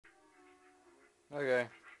Okay.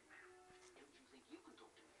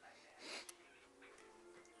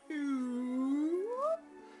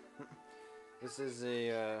 This is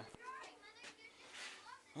a,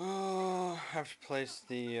 I have to place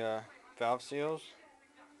the valve seals,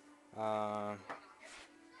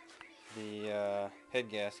 the head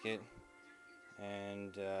gasket,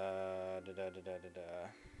 and what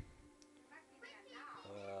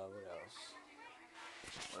else?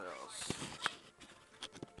 What else?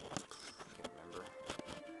 Can't remember.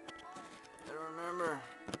 I don't remember.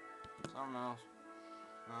 Something else.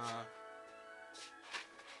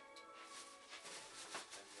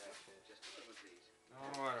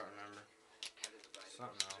 Oh, I don't remember.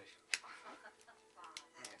 Something else.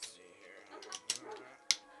 Let's see here.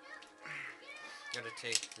 Gotta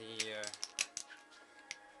take the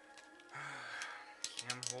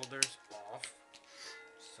cam holders off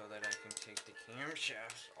so that I can take the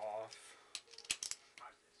camshafts off.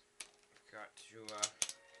 Got to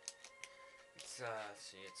let's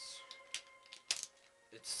see,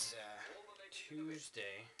 it's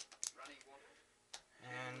Tuesday,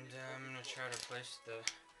 and I'm gonna try to place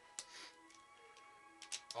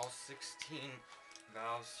all 16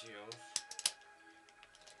 valve seals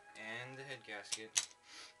and the head gasket,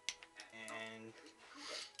 and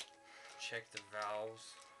check the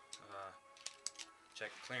valves,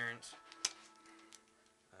 check clearance,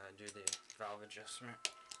 do the valve adjustment.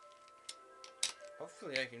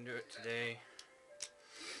 Hopefully I can do it today,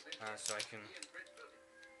 so I can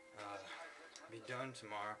be done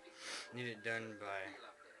tomorrow. Need it done by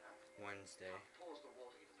Wednesday,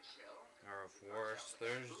 or if worse,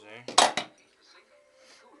 Thursday.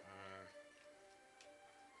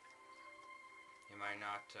 Am I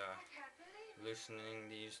not loosening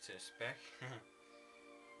these to spec?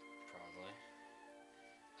 Probably.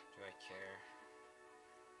 Do I care?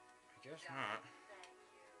 I guess not.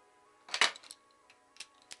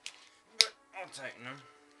 But I'll tighten them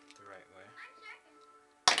the right way.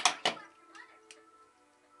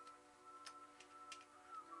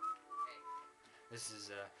 This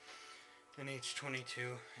is an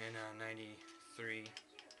H22 and a 93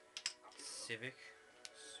 Civic,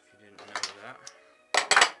 if you didn't know that.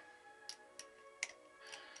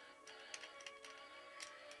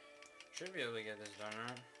 Should be able to get this done,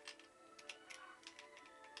 right?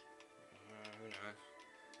 Who knows?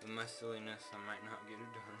 With my silliness, I might not get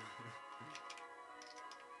it done.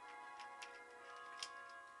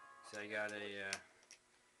 So I got a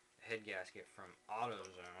head gasket from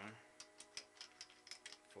AutoZone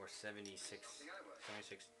for $76. That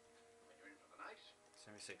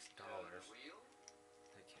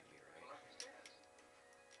can't be right.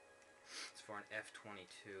 It's for an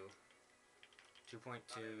F22. 2.2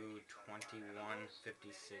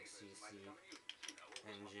 2156cc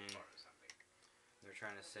engine. They're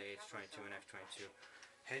trying to say H22 and F22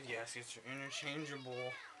 head gaskets are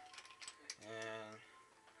interchangeable, and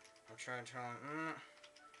I'm trying to tell them,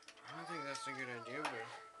 I don't think that's a good idea, but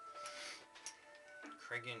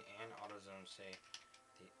Cregan and AutoZone say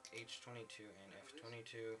the H22 and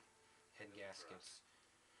F22 head gaskets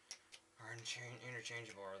are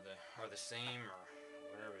interchangeable, or the same, or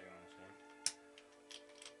whatever you want to say.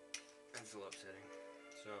 That's a little upsetting.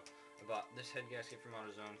 So I bought this head gasket from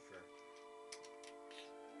AutoZone for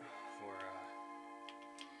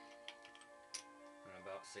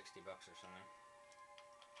about $60 or something.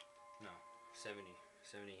 No, 78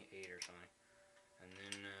 or something. And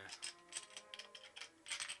then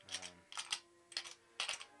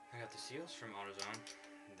I got the seals from AutoZone.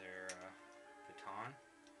 They're baton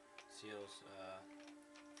seals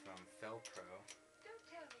from Felpro.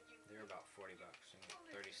 They're about $40,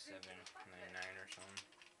 $37.99 or something.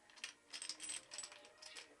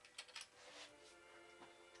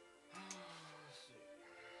 Let's see.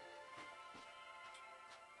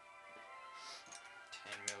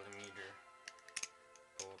 10mm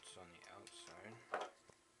bolts on the outside.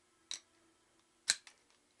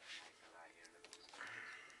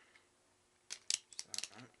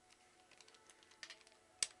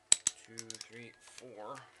 2, 3,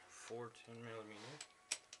 4. 4 10mm.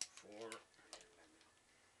 4, 5,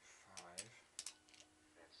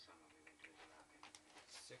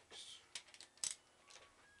 6,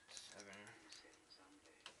 7,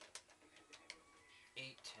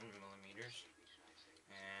 8 10mm,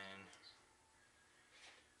 and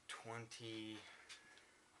 20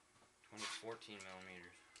 14mm.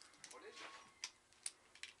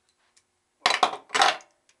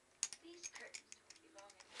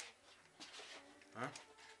 Huh?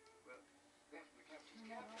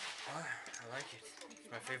 Oh, I like it.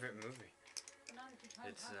 It's my favorite movie.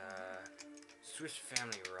 It's Swiss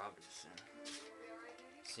Family Robinson.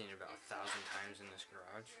 Seen it about 1,000 times in this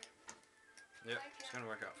garage. Yep, it's gonna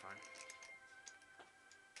work out fine.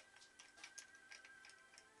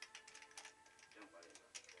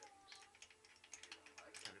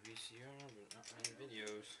 Got a VCR, but not many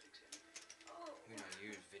videos. We don't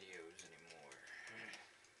use videos anymore.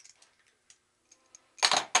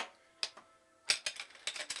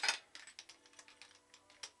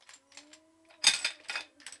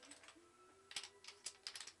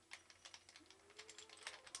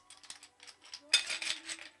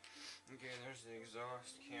 Okay, there's the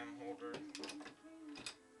exhaust cam holder.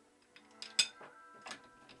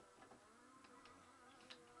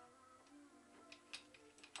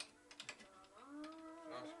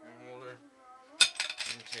 Exhaust cam holder.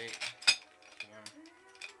 Intake cam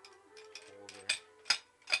holder.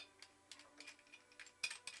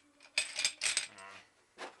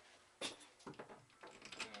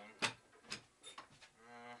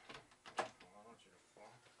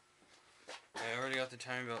 I already got the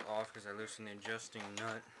timing belt off because I loosened the adjusting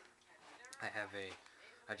nut.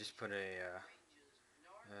 I just put a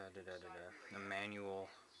manual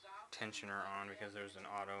tensioner on because there was an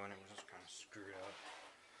auto and it was just kind of screwed up.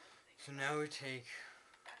 So now we take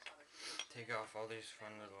off all these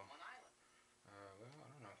fun little, well, I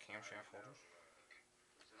don't know, camshaft holders.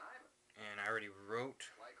 And I already wrote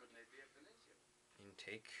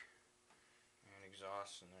intake and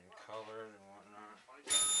exhaust and then color and whatnot.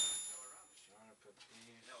 So I'm gonna put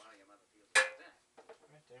these right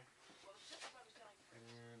there.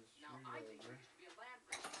 And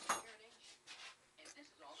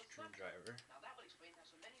screwdriver.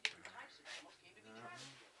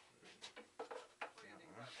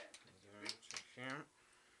 Cam.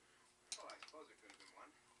 Well, I suppose it could have been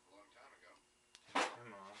one a long time ago.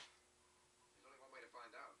 Come on. There's only one way to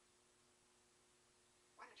find out.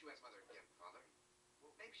 Why don't you ask Mother again, Father?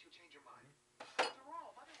 Well, maybe she'll change her mind. After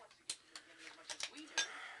all, Mother wants to get to know Jimmy as much as we do.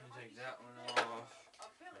 Let me take that one off.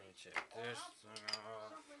 Let me check this thing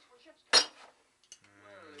off. Someplace where ships come.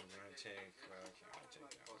 I'm gonna take, well, I can't take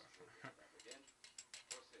that off.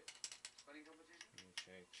 Spelling competition? Let me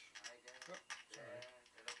take, oh,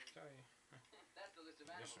 sorry. That's the list of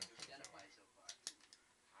animals we've identified so far.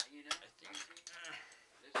 How you know? I think,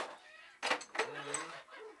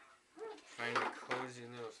 find a cozy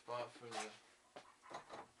little spot for the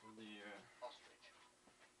ostrich.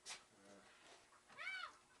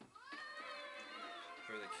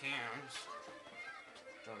 For the cams.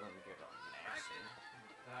 Don't let me get all nasty.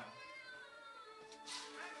 That.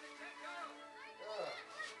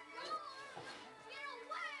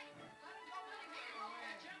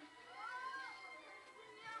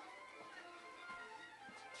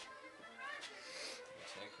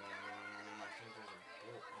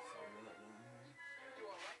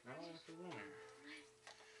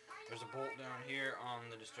 There's a bolt down here on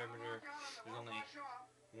the distributor. There's only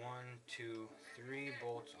 1, 2, 3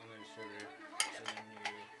 bolts on the distributor. So then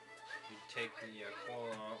you take the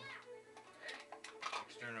coil out,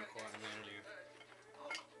 external coil, and then you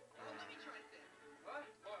I'm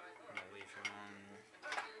gonna leave him on.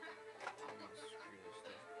 I'm gonna screw this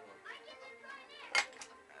stuff up.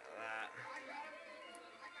 That.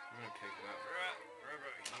 I'm gonna pick it up right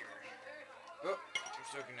about here. Oh, I'm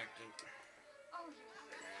still connected.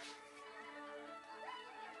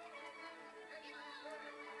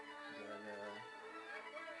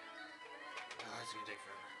 It's gonna take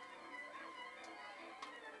forever.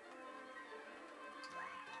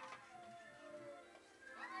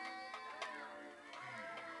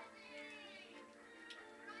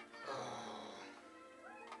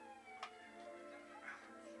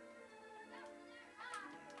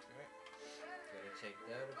 Okay. Gotta take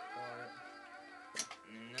that apart,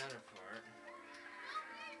 and that apart,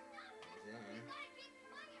 and then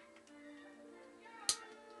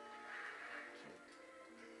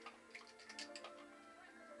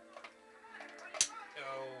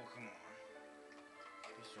oh, come on.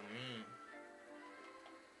 Be so mean.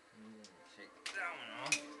 Take that one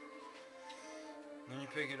off. Then you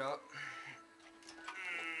pick it up.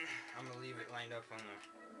 I'm gonna leave it lined up on the.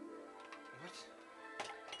 What?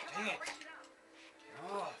 Dang it!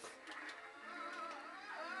 Get off!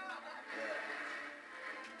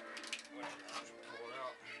 Pull it out. Pull it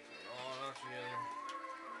all out together.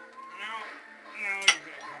 Now you're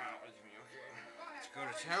gonna come out with me, okay? Let's go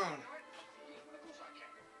to town.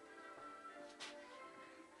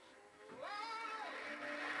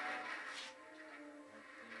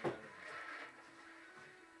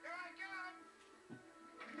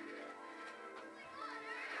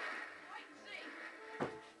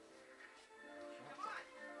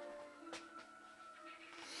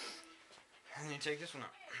 And then you take this one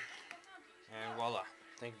out. And voila.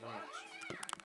 Thank you very much.